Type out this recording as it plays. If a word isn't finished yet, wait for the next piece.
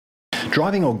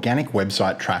Driving organic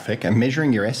website traffic and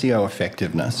measuring your SEO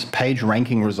effectiveness, page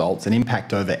ranking results, and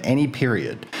impact over any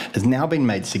period has now been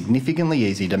made significantly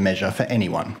easy to measure for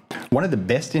anyone. One of the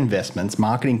best investments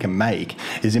marketing can make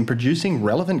is in producing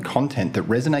relevant content that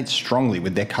resonates strongly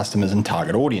with their customers and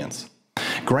target audience.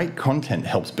 Great content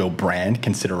helps build brand,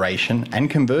 consideration, and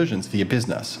conversions for your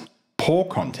business. Poor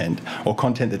content, or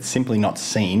content that's simply not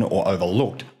seen or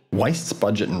overlooked, wastes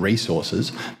budget and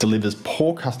resources, delivers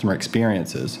poor customer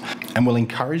experiences, and will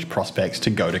encourage prospects to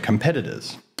go to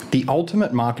competitors. The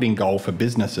ultimate marketing goal for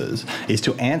businesses is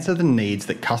to answer the needs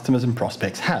that customers and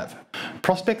prospects have.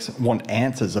 Prospects want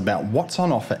answers about what's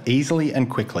on offer easily and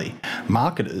quickly.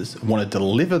 Marketers want to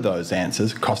deliver those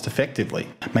answers cost effectively,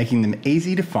 making them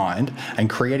easy to find and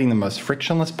creating the most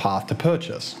frictionless path to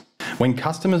purchase. When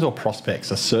customers or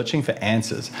prospects are searching for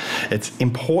answers, it's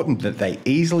important that they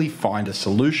easily find a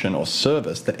solution or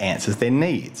service that answers their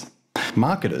needs.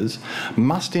 Marketers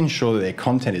must ensure that their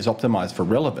content is optimized for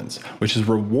relevance, which is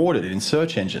rewarded in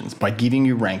search engines by giving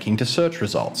you ranking to search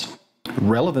results.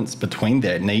 Relevance between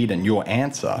their need and your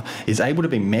answer is able to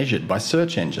be measured by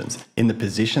search engines in the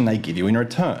position they give you in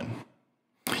return.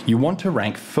 You want to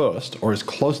rank first or as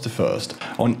close to first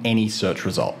on any search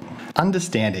result.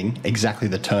 Understanding exactly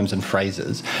the terms and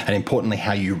phrases, and importantly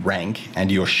how you rank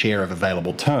and your share of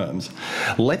available terms,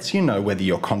 lets you know whether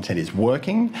your content is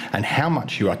working and how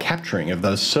much you are capturing of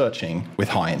those searching with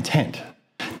high intent.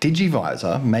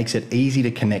 Digivisor makes it easy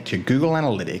to connect your Google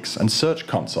Analytics and Search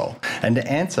Console and to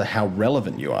answer how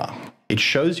relevant you are. It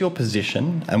shows your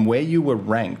position and where you were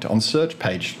ranked on search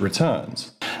page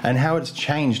returns, and how it's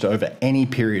changed over any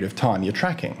period of time you're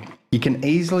tracking. You can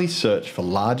easily search for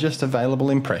largest available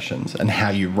impressions and how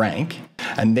you rank,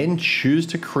 and then choose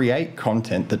to create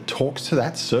content that talks to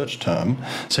that search term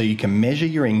so you can measure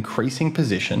your increasing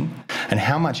position and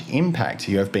how much impact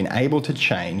you have been able to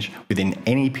change within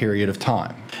any period of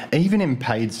time. Even in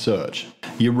paid search,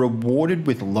 you're rewarded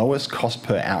with lowest cost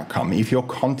per outcome if your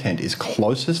content is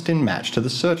closest in match to the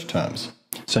search terms.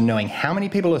 So knowing how many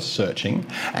people are searching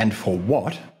and for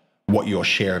what your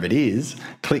share of it is,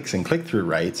 clicks and click-through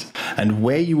rates, and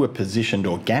where you were positioned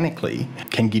organically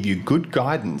can give you good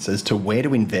guidance as to where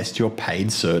to invest your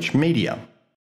paid search media.